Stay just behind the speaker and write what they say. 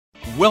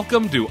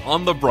Welcome to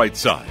On the Bright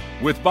Side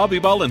with Bobby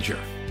Bollinger,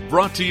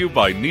 brought to you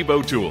by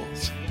Nebo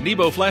Tools.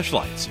 Nebo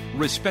flashlights,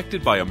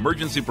 respected by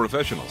emergency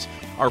professionals,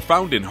 are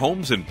found in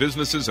homes and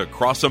businesses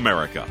across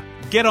America.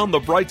 Get on the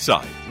bright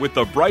side with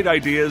the bright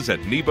ideas at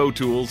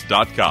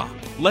nebotools.com.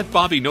 Let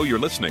Bobby know you're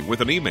listening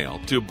with an email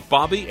to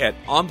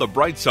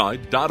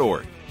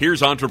bobby@onthebrightside.org.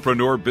 Here's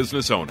entrepreneur,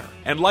 business owner,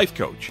 and life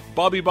coach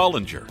Bobby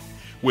Bollinger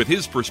with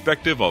his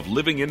perspective of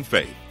living in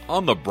faith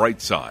on the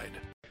bright side.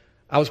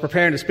 I was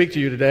preparing to speak to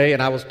you today,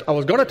 and I was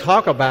going to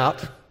talk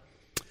about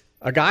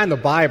a guy in the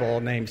Bible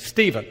named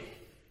Stephen.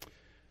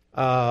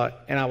 And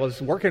I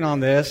was working on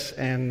this,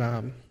 and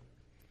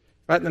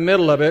right in the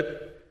middle of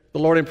it, the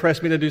Lord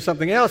impressed me to do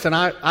something else, and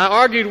I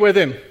argued with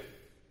him.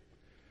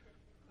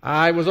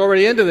 I was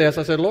already into this.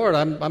 I said, Lord,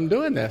 I'm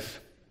doing this.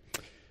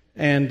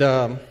 And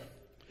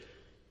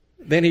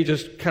then he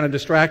just kind of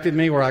distracted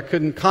me where I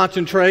couldn't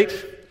concentrate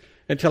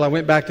until I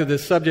went back to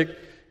this subject,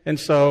 and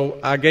so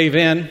I gave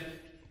in.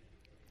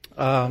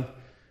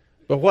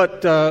 But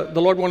what the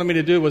Lord wanted me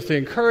to do was to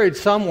encourage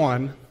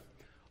someone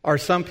or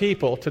some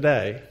people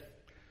today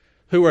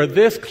who are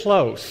this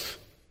close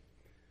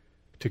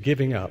to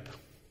giving up.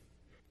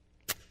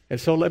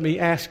 And so let me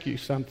ask you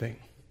something.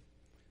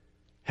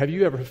 Have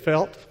you ever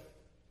felt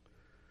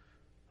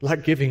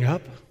like giving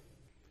up?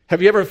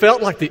 Have you ever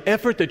felt like the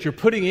effort that you're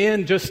putting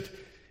in just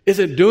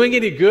isn't doing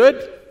any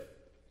good?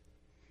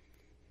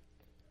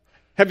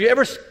 Have you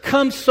ever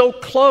come so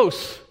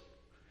close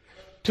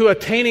to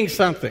attaining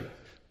something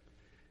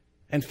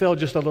and fell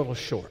just a little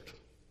short?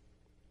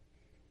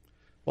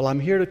 Well, I'm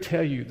here to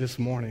tell you this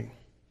morning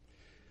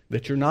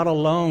that you're not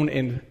alone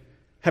in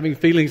having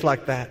feelings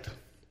like that.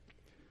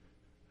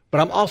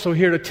 But I'm also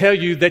here to tell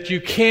you that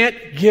you can't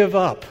give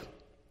up.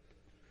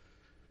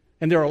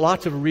 And there are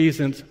lots of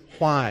reasons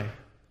why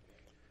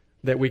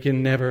that we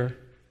can never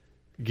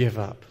give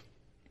up.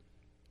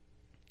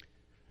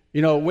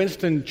 You know,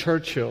 Winston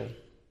Churchill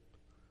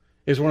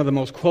is one of the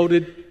most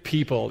quoted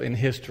people in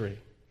history.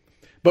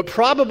 But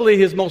probably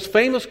his most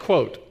famous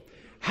quote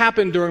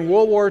happened during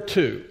World War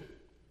II,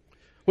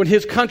 when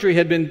his country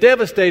had been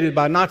devastated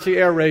by Nazi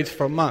air raids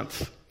for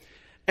months.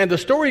 And the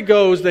story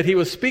goes that he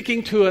was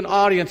speaking to an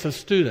audience of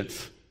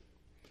students.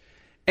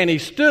 And he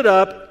stood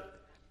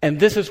up, and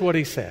this is what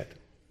he said.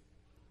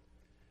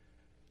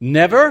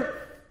 Never,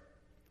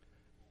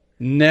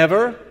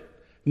 never,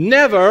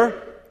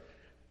 never,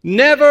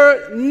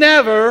 never,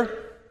 never,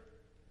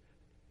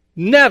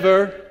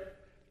 never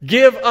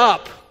give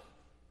up.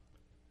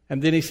 And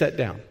then he sat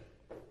down.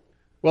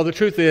 Well, the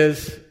truth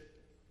is,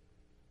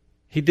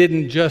 he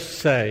didn't just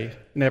say,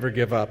 never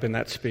give up in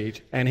that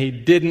speech. And he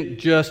didn't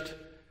just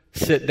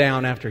sit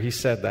down after he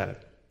said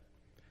that.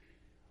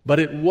 But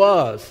it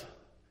was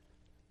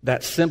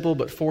that simple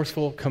but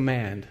forceful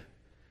command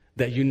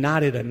that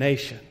united a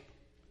nation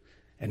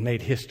and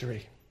made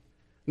history.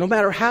 No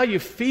matter how you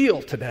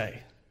feel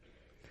today,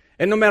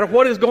 and no matter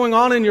what is going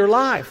on in your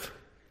life,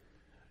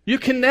 you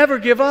can never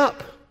give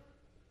up.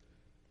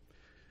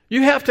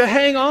 You have to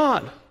hang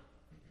on.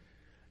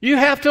 You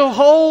have to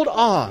hold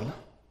on.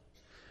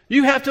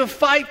 You have to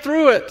fight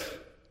through it.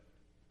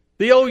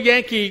 The old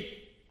Yankee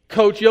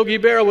coach, Yogi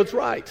Berra, was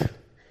right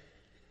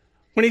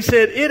when he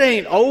said, it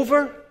ain't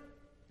over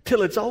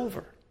till it's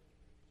over.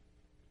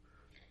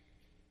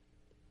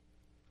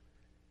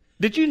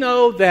 Did you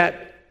know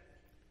that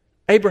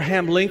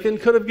Abraham Lincoln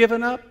could have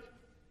given up?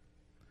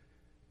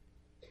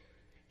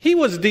 He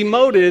was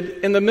demoted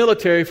in the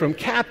military from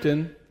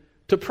captain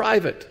to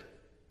private.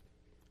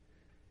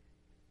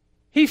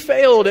 He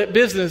failed at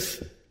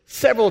business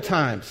several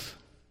times.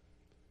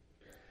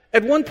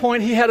 At one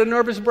point, he had a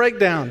nervous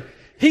breakdown.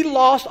 He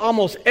lost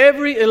almost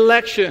every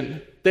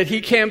election that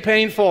he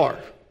campaigned for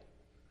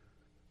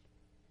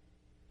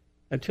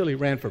until he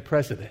ran for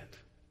president.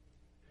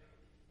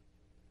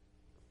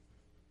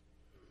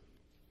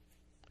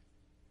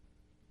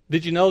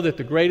 Did you know that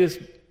the greatest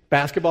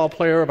basketball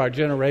player of our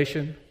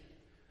generation,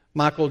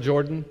 Michael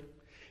Jordan,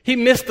 he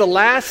missed the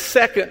last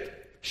second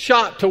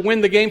shot to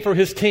win the game for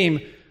his team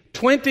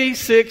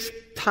 26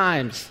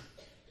 times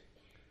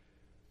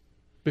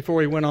before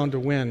he went on to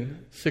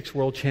win 6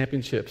 world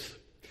championships?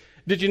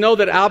 Did you know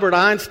that Albert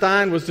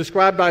Einstein was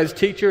described by his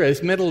teacher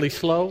as mentally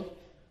slow,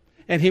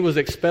 and he was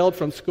expelled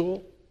from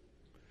school?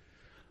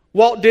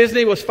 Walt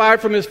Disney was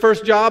fired from his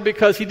first job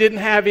because he didn't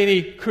have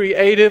any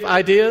creative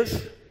ideas.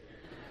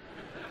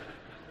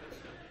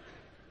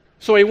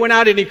 So he went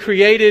out and he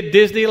created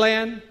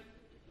Disneyland.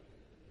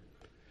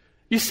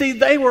 You see,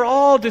 they were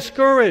all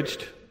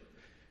discouraged,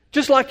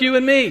 just like you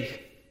and me.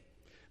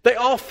 They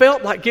all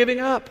felt like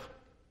giving up.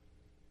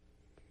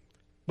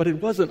 But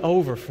it wasn't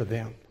over for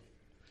them.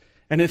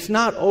 And it's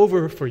not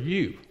over for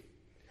you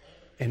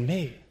and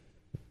me.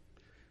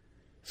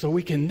 So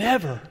we can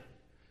never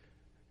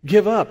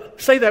give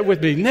up. Say that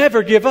with me.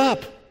 Never give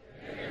up.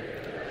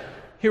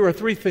 Here are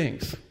 3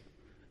 things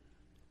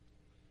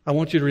I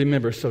want you to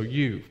remember so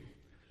you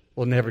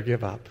will never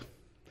give up.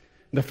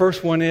 The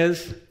first one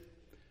is,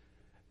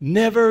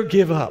 never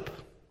give up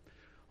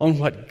on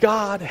what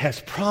God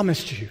has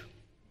promised you.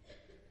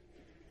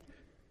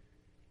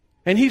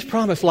 And He's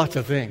promised lots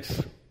of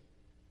things.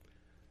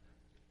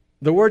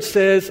 The Word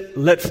says,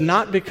 let's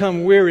not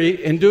become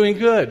weary in doing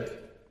good.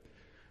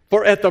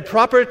 For at the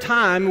proper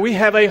time, we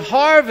have a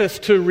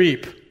harvest to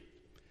reap.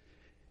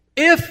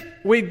 If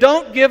we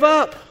don't give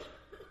up.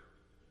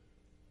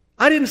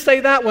 I didn't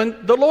say that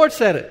one. The Lord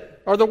said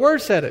it, or the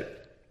Word said it.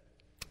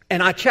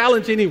 And I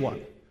challenge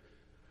anyone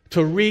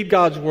to read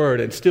God's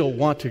Word and still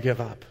want to give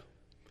up.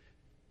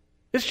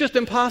 It's just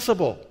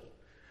impossible.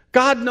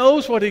 God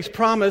knows what He's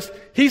promised.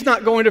 He's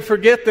not going to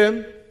forget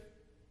them.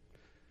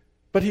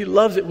 But He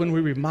loves it when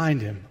we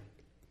remind Him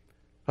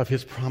of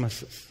His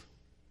promises.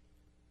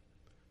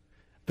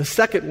 The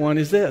second one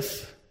is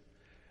this: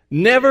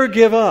 never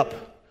give up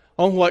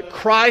on what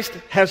Christ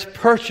has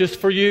purchased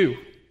for you.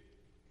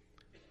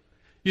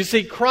 You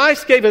see,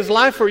 Christ gave His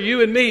life for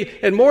you and me,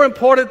 and more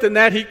important than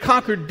that, He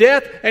conquered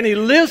death and He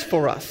lives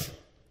for us.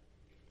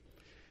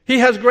 He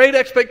has great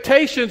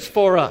expectations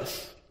for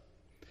us.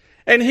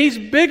 And He's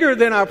bigger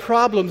than our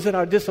problems and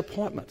our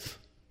disappointments.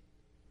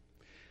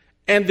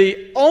 And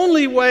the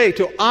only way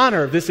to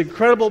honor this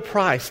incredible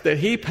price that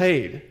He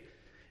paid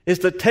is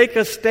to take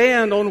a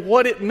stand on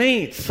what it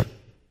means.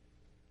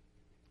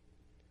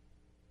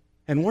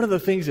 And one of the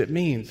things it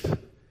means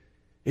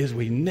is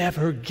we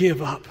never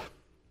give up.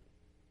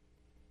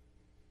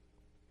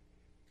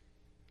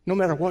 No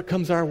matter what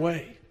comes our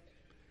way,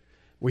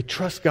 we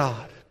trust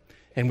God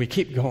and we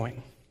keep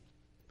going.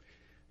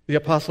 The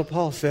Apostle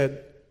Paul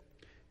said,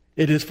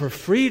 "It is for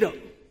freedom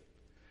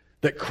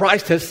that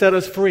Christ has set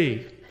us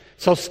free.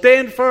 So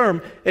stand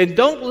firm and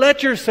don't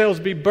let yourselves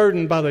be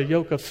burdened by the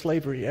yoke of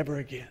slavery ever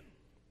again."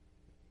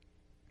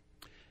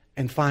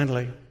 And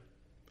finally,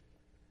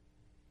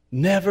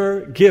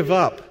 never give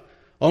up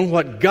on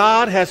what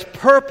God has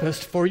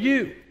purposed for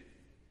you.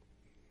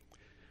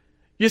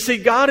 You see,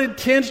 God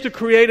intends to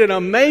create an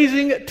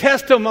amazing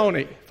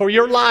testimony for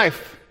your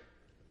life.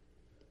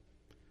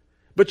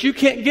 But you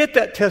can't get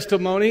that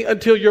testimony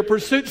until your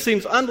pursuit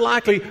seems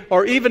unlikely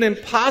or even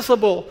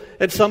impossible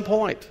at some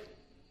point.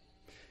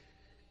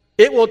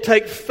 It will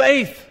take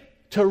faith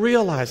to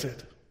realize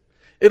it.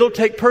 It'll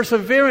take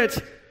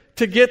perseverance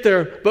to get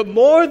there. But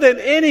more than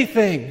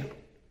anything,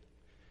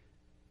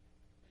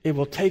 it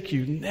will take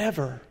you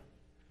never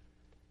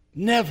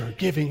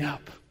giving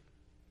up.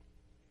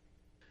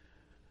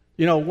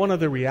 You know, one of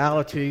the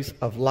realities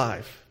of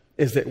life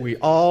is that we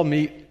all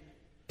meet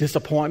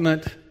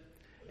disappointment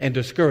and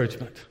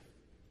discouragement,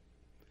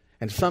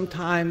 and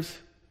sometimes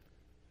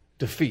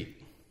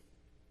defeat.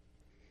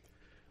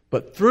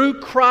 But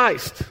through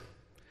Christ,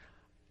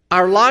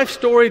 our life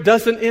story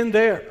doesn't end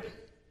there.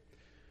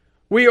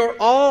 We are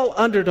all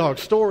underdog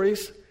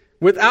stories.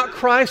 Without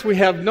Christ, we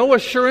have no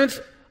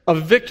assurance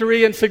of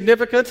victory and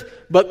significance.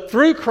 But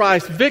through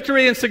Christ,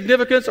 victory and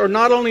significance are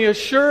not only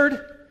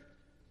assured,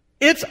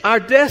 it's our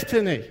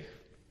destiny.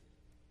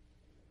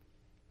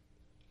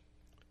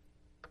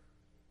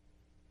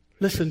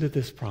 Listen to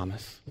this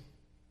promise.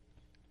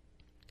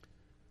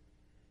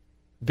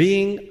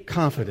 Being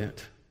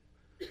confident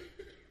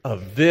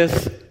of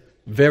this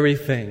very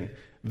thing,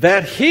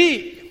 that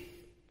He,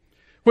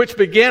 which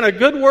began a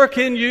good work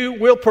in you,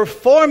 will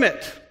perform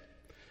it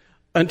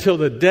until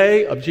the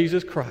day of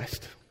Jesus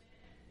Christ.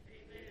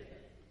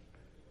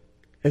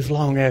 As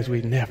long as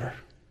we never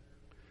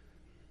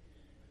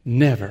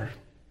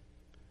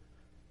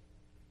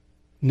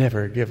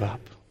give up.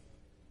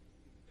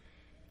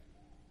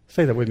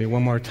 Say that with me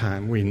one more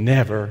time. We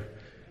never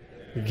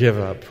give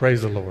up.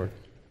 Praise the Lord.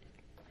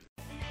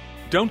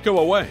 Don't go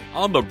away.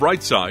 On the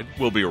bright side,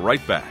 we'll be right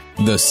back.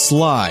 The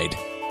slide.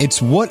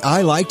 It's what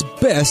I liked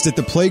best at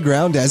the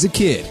playground as a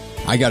kid.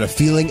 I got a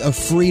feeling of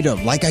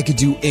freedom, like I could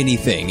do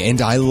anything,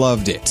 and I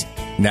loved it.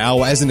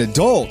 Now, as an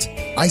adult,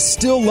 I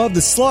still love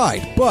the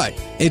slide, but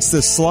it's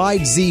the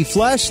Slide Z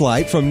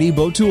flashlight from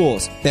Nebo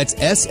Tools. That's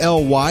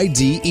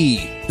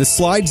SLYDE. The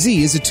Slide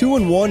Z is a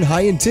 2-in-1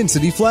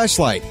 high-intensity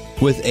flashlight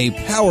with a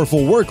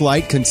powerful work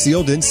light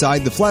concealed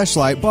inside the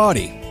flashlight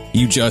body.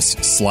 You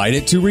just slide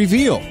it to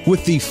reveal.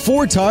 With the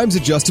 4x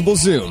adjustable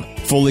zoom,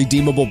 fully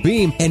dimmable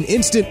beam, and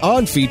instant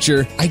on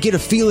feature, I get a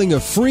feeling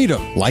of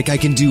freedom, like I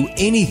can do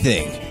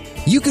anything.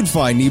 You can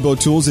find Nebo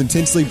Tools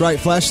intensely bright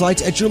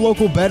flashlights at your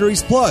local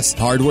Batteries Plus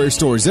hardware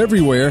stores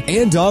everywhere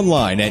and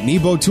online at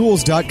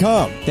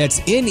nebotools.com. That's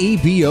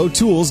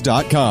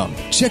NEBOtools.com.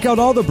 Check out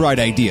all the bright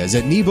ideas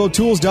at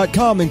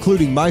nebotools.com,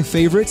 including my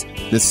favorite,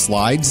 the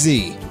Slide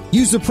Z.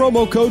 Use the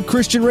promo code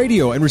Christian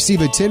Radio and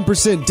receive a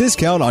 10%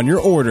 discount on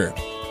your order.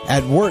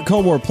 At work,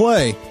 home, or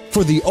play,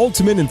 for the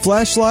ultimate in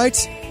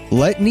flashlights,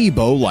 let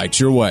Nebo light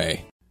your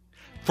way.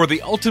 For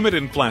the ultimate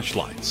in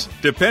flashlights,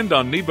 depend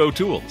on Nebo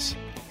Tools.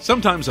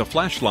 Sometimes a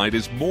flashlight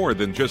is more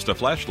than just a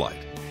flashlight.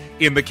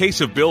 In the case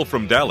of Bill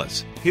from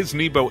Dallas, his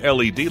Nebo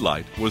LED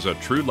light was a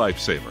true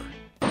lifesaver.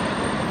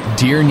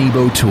 Dear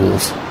Nebo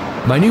Tools,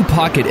 my new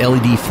pocket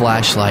LED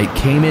flashlight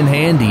came in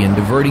handy in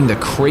diverting the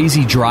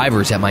crazy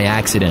drivers at my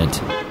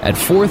accident. At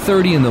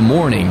 4:30 in the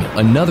morning,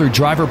 another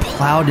driver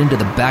plowed into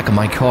the back of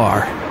my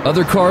car.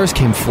 Other cars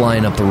came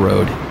flying up the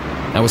road.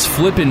 I was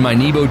flipping my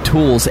Nebo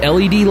Tools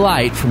LED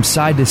light from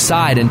side to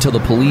side until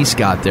the police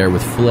got there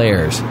with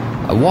flares.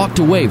 I walked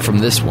away from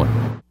this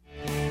one.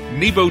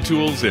 Nebo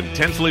Tools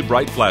intensely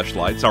bright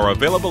flashlights are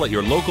available at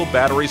your local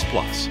Batteries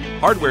Plus,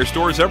 hardware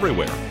stores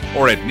everywhere,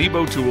 or at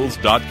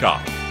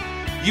nebotools.com.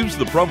 Use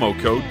the promo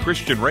code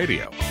Christian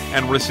Radio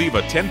and receive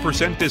a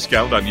 10%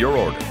 discount on your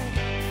order.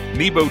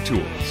 Nebo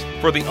Tools,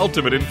 for the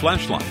ultimate in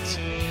flashlights.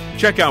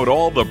 Check out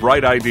all the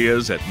bright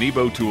ideas at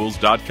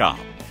nebotools.com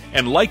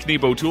and like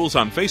Nebo Tools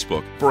on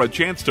Facebook for a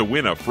chance to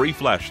win a free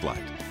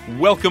flashlight.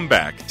 Welcome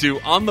back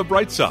to On the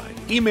Bright Side.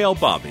 Email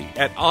Bobby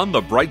at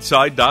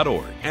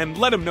onthebrightside.org and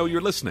let him know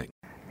you're listening.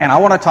 And I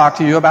want to talk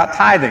to you about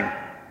tithing.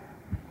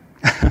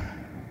 I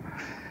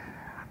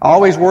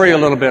always worry a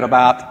little bit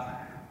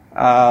about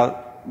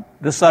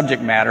the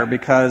subject matter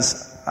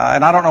because,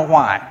 and I don't know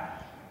why,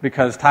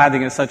 because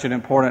tithing is such an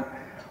important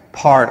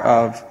part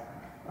of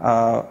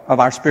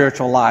our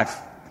spiritual life.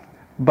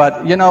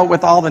 But, you know,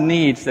 with all the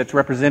needs that's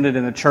represented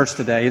in the church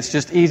today, it's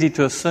just easy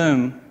to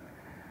assume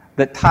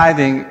that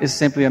tithing is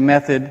simply a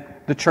method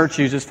the church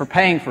uses for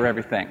paying for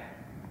everything.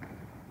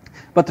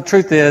 But the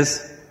truth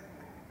is,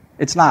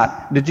 it's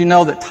not. Did you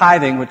know that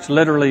tithing, which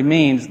literally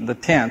means the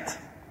tenth,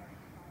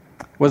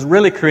 was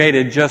really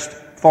created just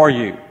for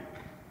you?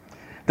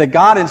 That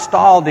God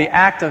installed the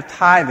act of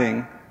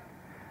tithing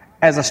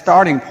as a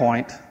starting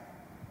point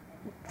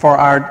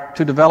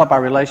to develop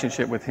our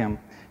relationship with Him.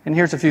 And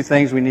here's a few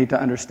things we need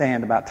to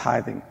understand about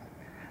tithing.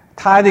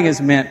 Tithing is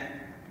meant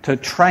to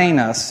train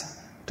us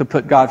to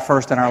put God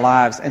first in our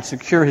lives and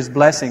secure His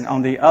blessing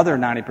on the other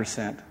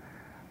 90%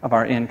 of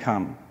our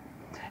income.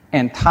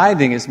 And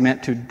tithing is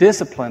meant to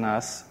discipline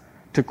us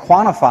to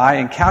quantify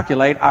and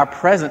calculate our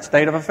present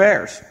state of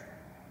affairs.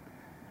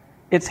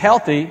 It's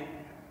healthy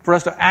for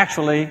us to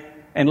actually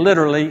and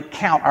literally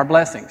count our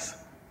blessings.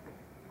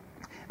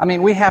 I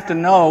mean, we have to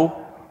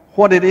know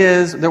what it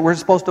is that we're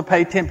supposed to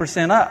pay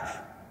 10% of.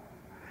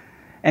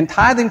 And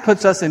tithing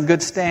puts us in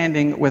good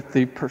standing with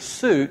the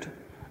pursuit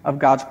of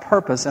God's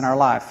purpose in our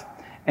life.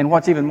 And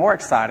what's even more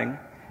exciting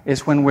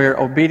is when we're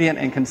obedient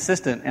and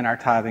consistent in our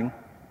tithing,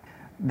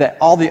 that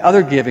all the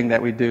other giving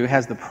that we do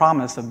has the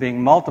promise of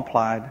being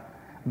multiplied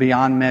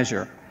beyond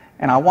measure.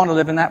 And I want to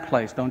live in that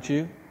place, don't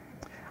you?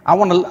 I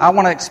want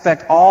to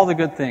expect all the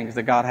good things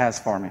that God has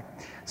for me.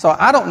 So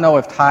I don't know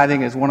if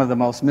tithing is one of the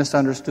most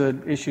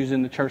misunderstood issues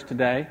in the church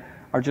today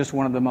or just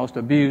one of the most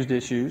abused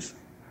issues.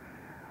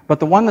 But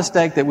the one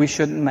mistake that we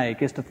shouldn't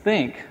make is to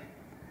think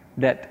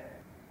that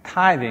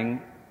tithing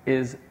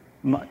is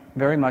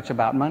very much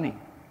about money,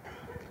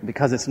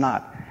 because it's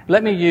not.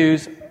 Let me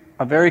use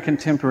a very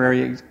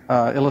contemporary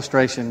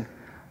illustration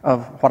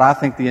of what I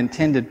think the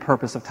intended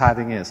purpose of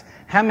tithing is.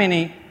 How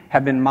many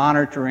have been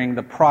monitoring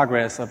the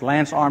progress of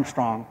Lance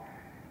Armstrong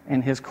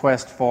in his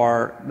quest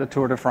for the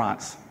Tour de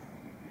France?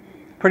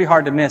 Pretty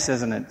hard to miss,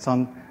 isn't it? It's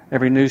on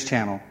every news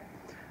channel.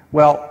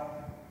 Well,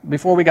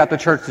 before we got to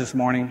church this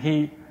morning,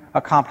 he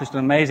accomplished an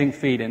amazing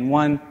feat and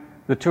won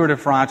the Tour de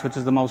France, which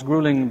is the most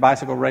grueling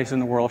bicycle race in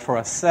the world, for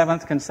a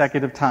 7th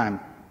consecutive time.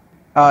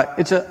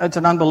 It's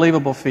an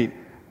unbelievable feat.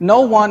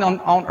 No one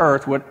on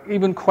earth would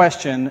even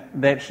question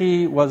that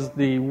he was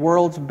the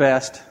world's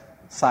best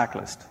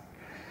cyclist.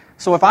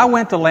 So if I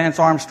went to Lance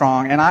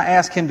Armstrong and I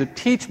asked him to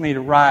teach me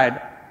to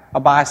ride a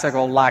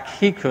bicycle like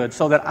he could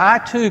so that I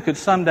too could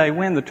someday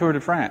win the Tour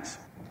de France,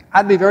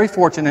 I'd be very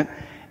fortunate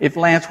if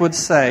Lance would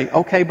say,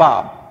 "Okay,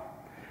 Bob,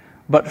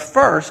 but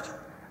first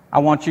I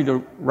want you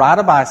to ride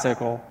a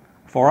bicycle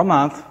for a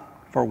month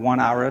for 1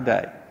 hour a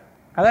day."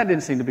 Now that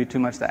didn't seem to be too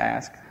much to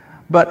ask.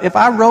 But if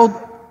I rode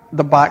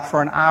the bike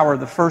for an hour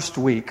the first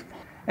week,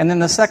 and then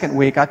the second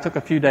week I took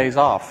a few days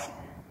off,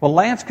 well,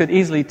 Lance could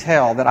easily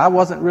tell that I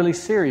wasn't really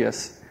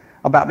serious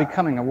about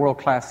becoming a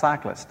world-class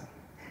cyclist.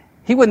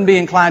 He wouldn't be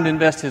inclined to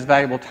invest his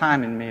valuable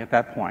time in me at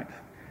that point.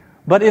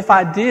 But if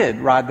I did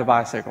ride the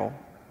bicycle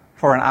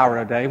for an hour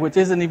a day, which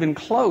isn't even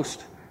close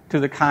to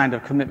the kind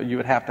of commitment you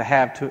would have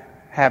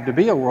to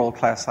be a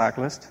world-class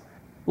cyclist,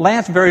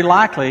 Lance very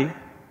likely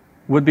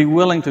would be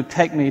willing to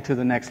take me to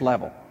the next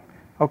level.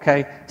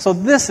 Okay? So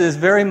this is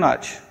very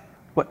much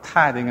what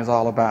tithing is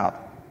all about.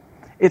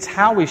 It's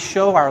how we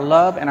show our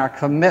love and our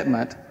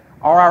commitment,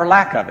 or our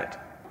lack of it,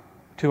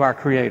 to our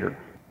Creator.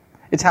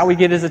 It's how we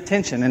get His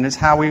attention, and it's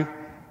how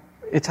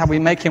we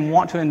make Him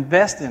want to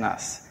invest in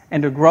us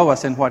and to grow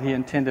us in what He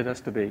intended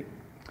us to be.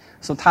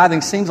 So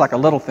tithing seems like a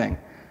little thing,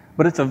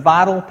 but it's a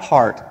vital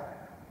part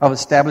of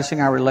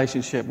establishing our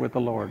relationship with the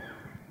Lord.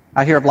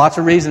 I hear of lots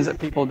of reasons that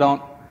people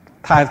don't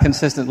tithe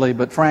consistently,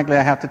 but frankly,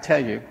 I have to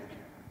tell you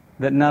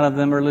that none of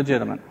them are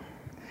legitimate.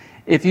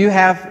 If you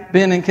have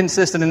been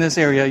inconsistent in this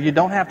area, you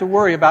don't have to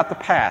worry about the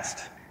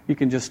past. You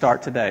can just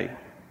start today.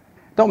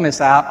 Don't miss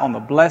out on the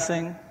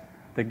blessing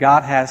that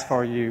God has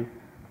for you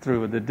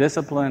through the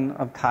discipline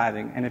of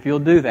tithing. And if you'll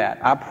do that,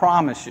 I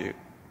promise you,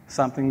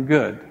 something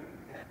good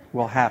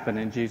will happen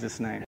in Jesus'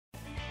 name.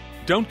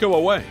 Don't go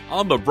away.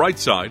 On the Bright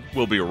Side,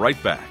 we'll be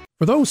right back.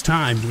 For those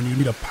times when you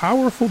need a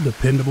powerful,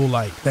 dependable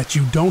light that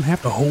you don't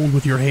have to hold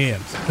with your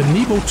hands, the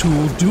Nebo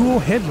Tools Dual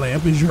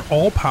Headlamp is your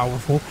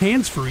all-powerful,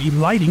 hands-free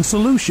lighting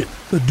solution.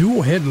 The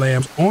Dual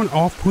Headlamp's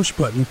on-off push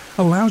button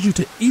allows you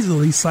to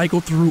easily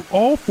cycle through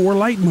all 4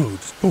 light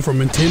modes. Go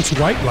from intense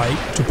white light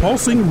to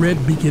pulsing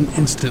red beacon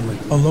instantly.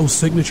 A low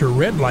signature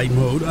red light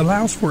mode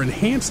allows for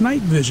enhanced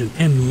night vision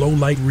and low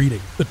light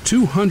reading. The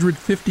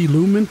 250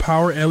 lumen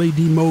power LED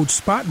mode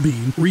spot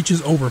beam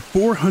reaches over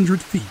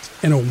 400 feet,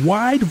 and a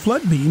wide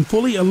flood beam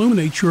fully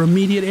illuminates your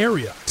immediate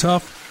area.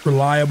 Tough,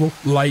 reliable,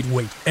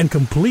 lightweight, and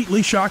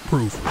completely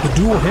shockproof. The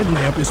dual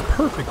headlamp is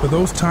perfect for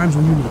those times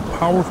when you need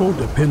powerful,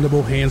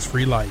 dependable,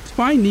 hands-free light.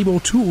 Find Nebo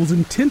Tools'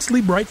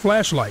 intensely bright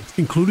flashlights,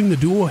 including the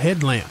dual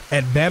headlamp,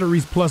 at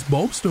Batteries Plus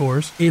bulb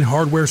stores, in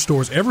hardware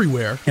stores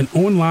everywhere, and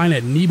online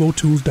at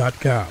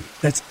nebotools.com.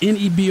 That's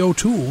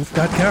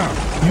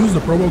nebotools.com. Use the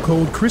promo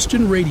code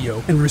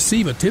ChristianRadio and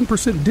receive a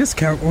 10%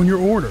 discount on your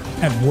order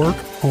at work,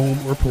 home,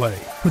 or play.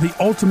 For the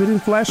ultimate in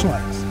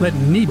flashlights, let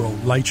Nebo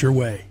light your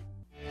way.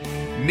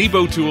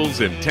 Nebo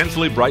Tools'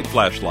 intensely bright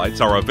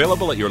flashlights are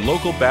available at your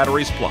local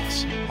Batteries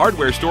Plus,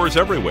 hardware stores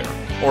everywhere,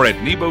 or at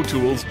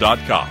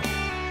nebotools.com.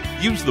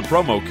 Use the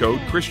promo code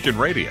Christian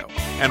Radio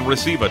and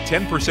receive a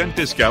 10%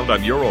 discount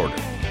on your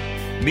order.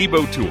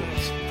 Nebo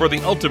Tools, for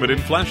the ultimate in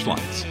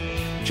flashlights.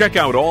 Check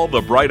out all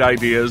the bright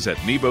ideas at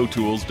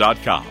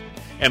nebotools.com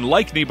and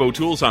like Nebo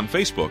Tools on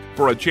Facebook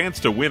for a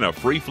chance to win a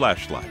free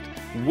flashlight.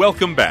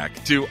 Welcome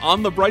back to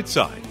On the Bright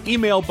Side.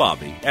 Email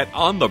Bobby at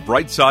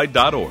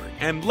onthebrightside.org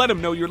and let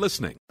him know you're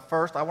listening.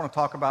 First, I want to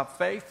talk about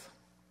faith,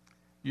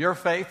 your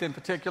faith in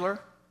particular.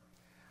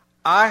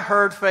 I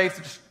heard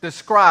faith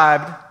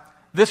described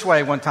this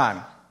way one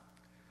time.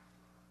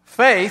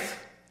 Faith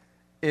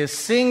is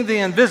seeing the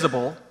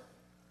invisible,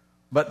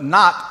 but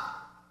not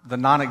the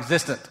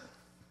non-existent.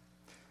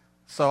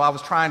 So I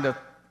was trying to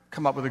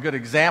come up with a good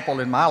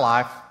example in my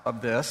life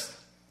of this,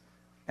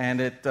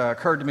 and it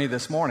occurred to me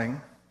this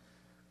morning.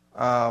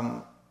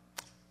 And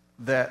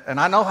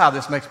I know how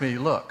this makes me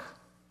look,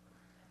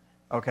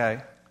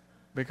 okay?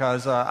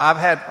 Because I've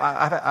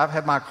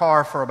had my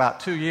car for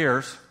about 2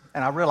 years,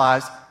 and I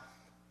realized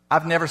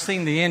I've never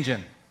seen the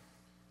engine.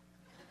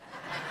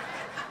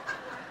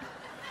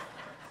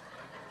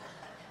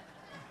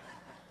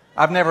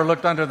 I've never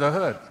looked under the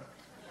hood.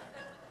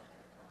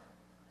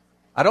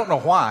 I don't know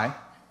why,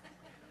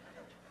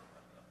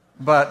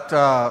 but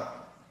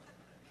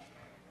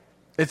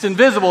it's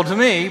invisible to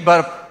me,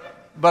 but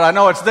I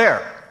know it's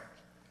there.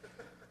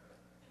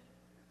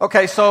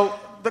 Okay, so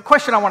the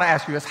question I want to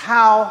ask you is,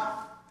 how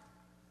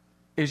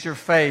is your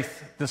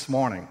faith this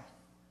morning?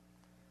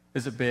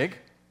 Is it big?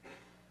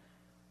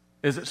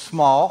 Is it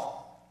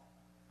small?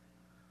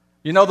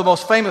 You know, the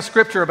most famous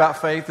scripture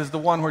about faith is the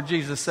one where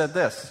Jesus said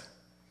this: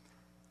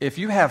 if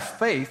you have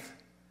faith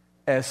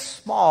as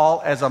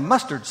small as a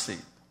mustard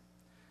seed,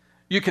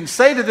 you can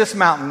say to this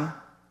mountain,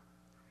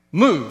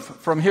 move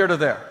from here to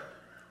there,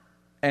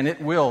 and it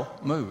will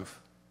move.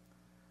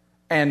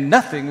 And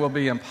nothing will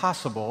be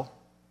impossible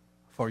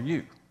for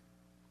you.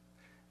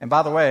 And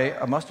by the way,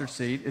 a mustard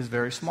seed is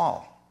very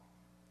small.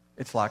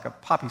 It's like a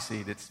poppy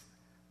seed. It's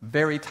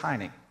very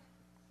tiny.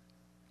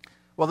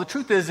 Well, the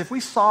truth is, if we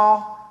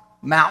saw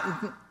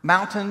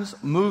mountains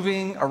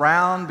moving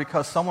around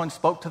because someone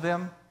spoke to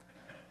them,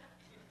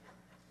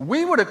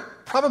 we would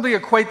probably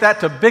equate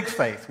that to big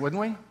faith,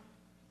 wouldn't we?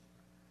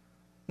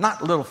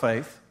 Not little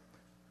faith.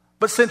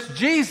 But since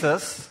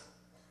Jesus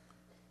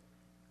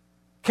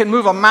can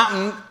move a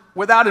mountain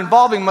without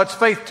involving much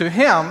faith to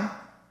him,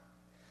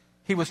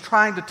 he was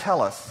trying to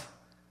tell us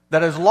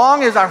that as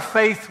long as our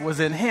faith was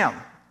in him,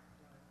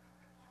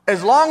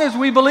 as long as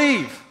we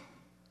believe,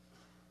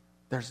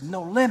 there's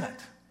no limit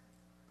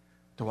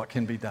to what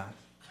can be done.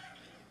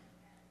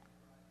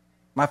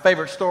 My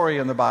favorite story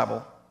in the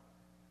Bible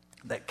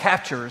that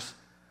captures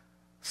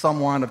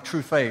someone of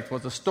true faith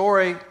was the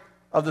story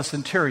of the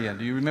centurion.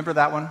 Do you remember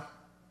that one?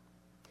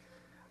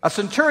 A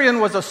centurion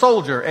was a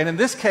soldier, and in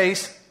this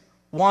case,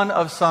 one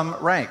of some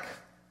rank.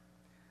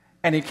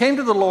 And he came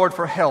to the Lord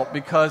for help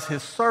because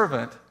his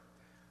servant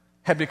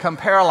had become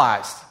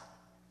paralyzed,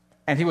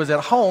 and he was at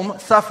home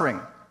suffering.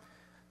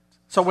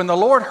 So when the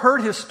Lord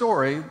heard his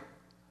story,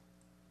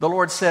 the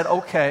Lord said,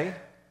 okay,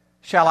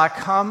 shall I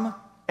come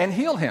and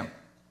heal him?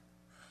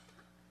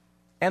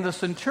 And the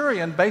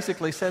centurion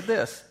basically said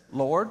this: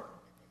 Lord,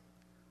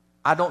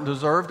 I don't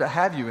deserve to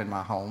have you in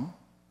my home,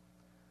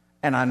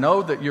 and I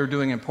know that you're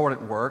doing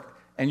important work,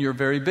 and you're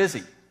very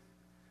busy.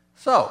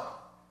 So,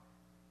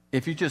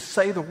 if you just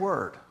say the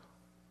word,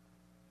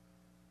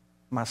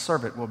 my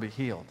servant will be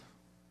healed.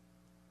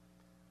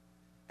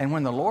 And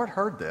when the Lord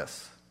heard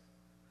this,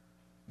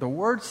 the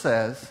word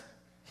says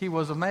he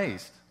was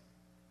amazed.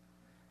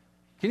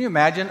 Can you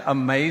imagine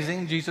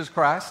amazing Jesus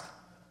Christ?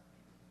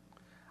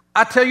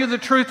 I tell you the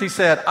truth, he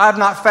said, I've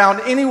not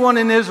found anyone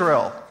in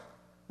Israel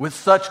with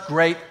such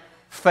great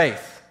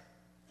faith.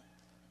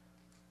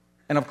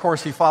 And of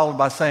course, he followed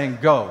by saying,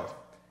 go,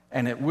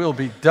 and it will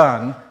be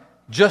done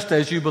just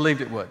as you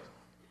believed it would.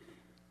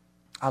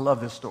 I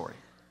love this story.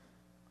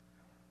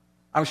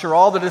 I'm sure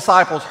all the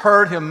disciples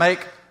heard him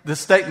make this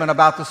statement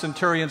about the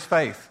centurion's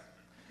faith.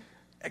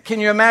 Can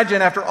you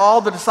imagine, after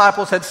all the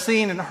disciples had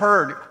seen and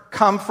heard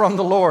come from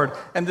the Lord,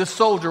 and this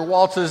soldier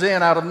waltzes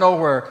in out of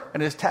nowhere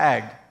and is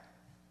tagged,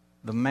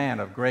 the man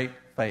of great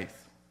faith.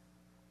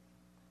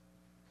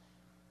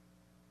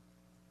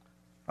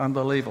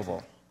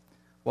 Unbelievable.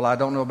 Well, I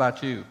don't know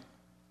about you,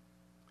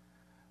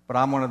 but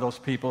I'm one of those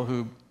people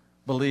who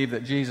believe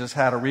that Jesus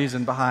had a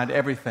reason behind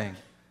everything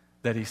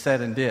that he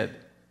said and did.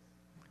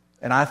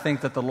 And I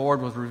think that the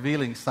Lord was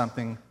revealing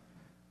something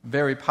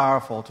very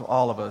powerful to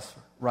all of us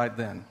right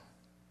then.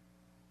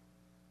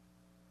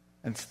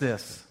 And it's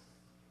this,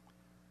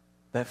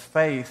 that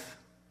faith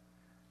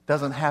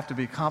doesn't have to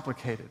be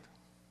complicated.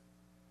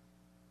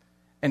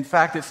 In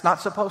fact, it's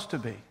not supposed to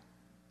be.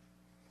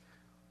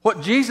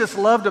 What Jesus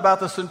loved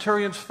about the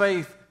centurion's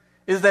faith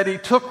is that he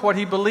took what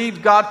he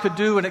believed God could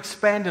do and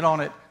expanded on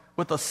it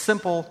with a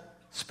simple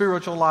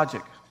spiritual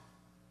logic.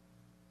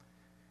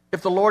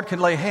 If the Lord can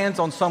lay hands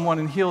on someone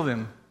and heal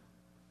them,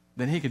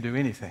 then he can do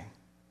anything.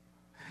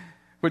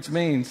 Which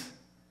means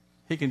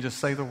he can just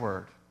say the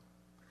word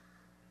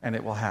and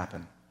it will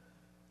happen.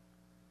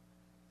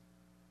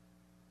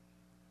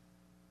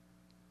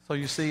 So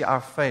you see, our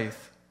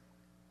faith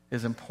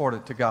is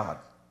important to God.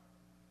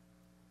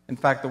 In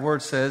fact, the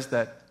word says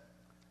that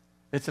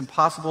it's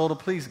impossible to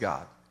please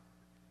God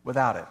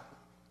without it.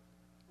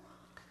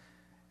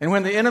 And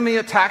when the enemy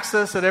attacks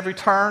us at every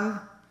turn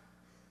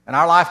and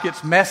our life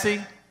gets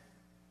messy,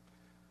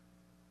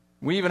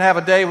 we even have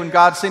a day when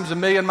God seems a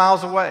million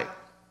miles away,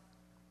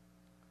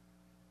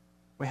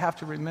 we have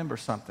to remember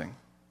something.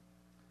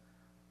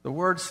 The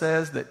word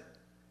says that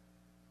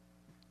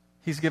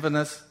he's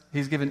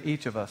given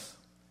each of us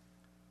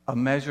a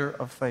measure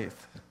of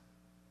faith.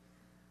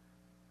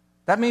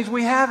 That means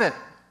we have it.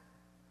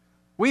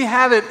 We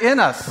have it in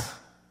us.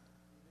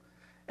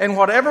 And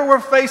whatever we're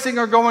facing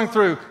or going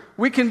through,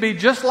 we can be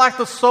just like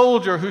the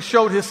soldier who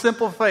showed his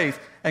simple faith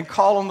and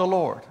call on the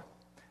Lord.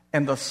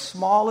 And the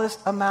smallest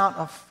amount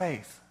of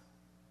faith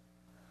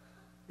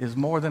is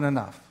more than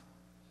enough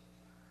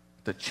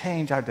to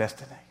change our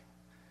destiny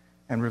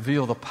and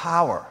reveal the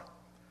power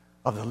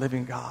of the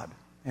living God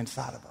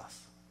inside of us.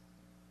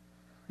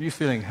 Are you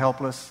feeling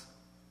helpless?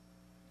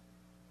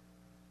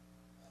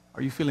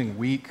 Are you feeling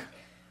weak?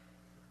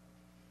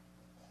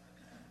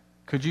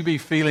 Could you be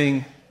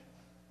feeling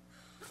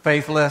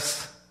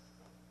faithless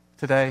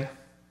today?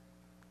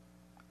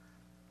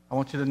 I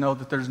want you to know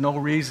that there's no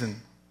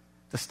reason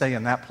to stay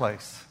in that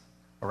place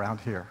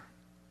around here.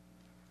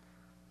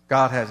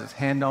 God has his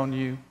hand on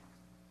you.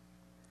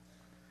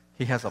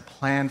 He has a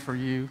plan for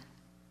you.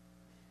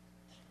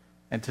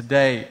 And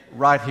today,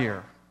 right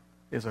here,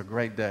 is a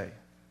great day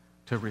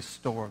to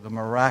restore the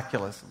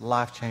miraculous,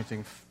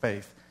 life-changing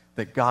faith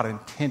that God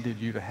intended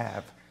you to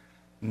have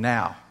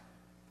now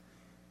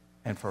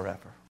and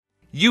forever.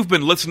 You've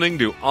been listening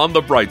to On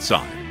the Bright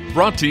Side,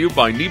 brought to you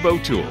by Nebo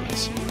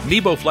Tools.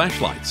 Nebo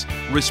flashlights,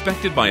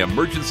 respected by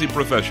emergency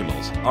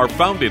professionals, are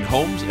found in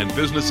homes and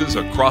businesses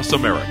across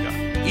America.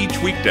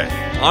 Each weekday,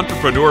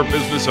 entrepreneur,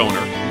 business owner,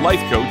 life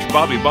coach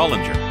Bobby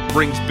Bollinger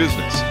brings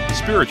business,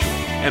 spiritual,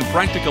 and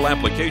practical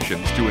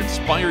applications to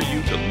inspire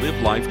you to live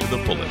life to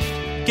the fullest.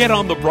 Get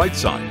on the bright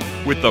side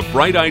with the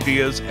bright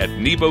ideas at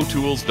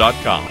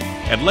nebotools.com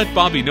and let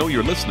Bobby know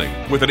you're listening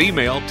with an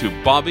email to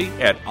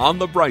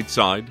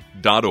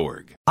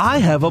bobby@onthebrightside.org. I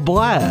have a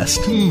blast.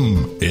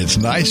 It's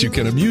nice you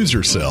can amuse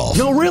yourself.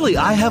 No, really,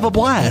 I have a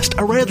blast. A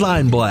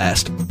Redline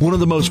Blast. One of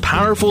the most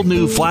powerful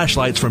new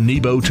flashlights from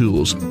Nebo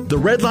Tools. The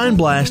Redline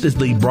Blast is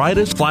the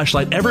brightest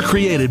flashlight ever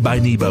created by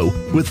Nebo.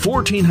 With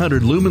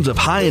 1,400 lumens of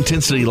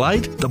high-intensity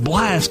light, the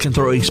Blast can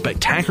throw a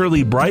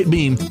spectacularly bright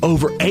beam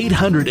over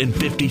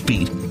 850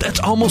 feet. That's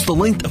almost the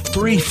length of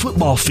 3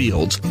 football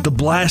fields. The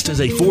Blast has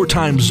a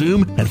 4-times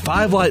zoom and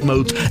 5 light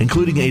modes,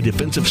 including a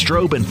defensive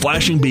strobe and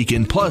flashing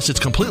beacon, plus it's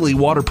completely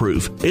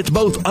waterproof. It's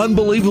both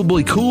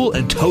unbelievably cool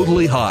and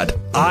totally hot.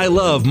 I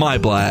love my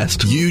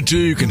Blast. You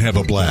too can have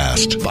a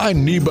blast.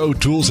 Find Nebo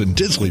Tools and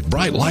Disley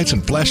bright lights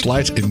and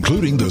flashlights,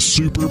 including the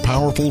super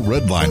powerful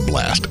Redline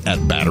Blast,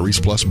 at Batteries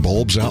Plus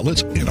Bulbs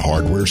outlets, in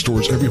hardware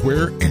stores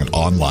everywhere, and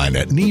online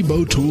at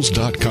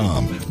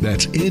nebotools.com.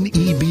 That's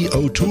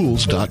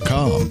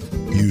nebotools.com.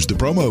 Use the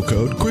promo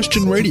code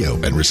Christian Radio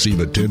and receive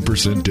a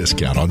 10%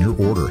 discount on your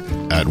order.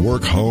 At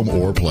work, home,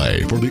 or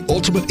play, for the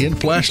ultimate in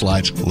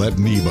flashlights, let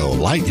Nebo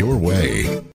light your way.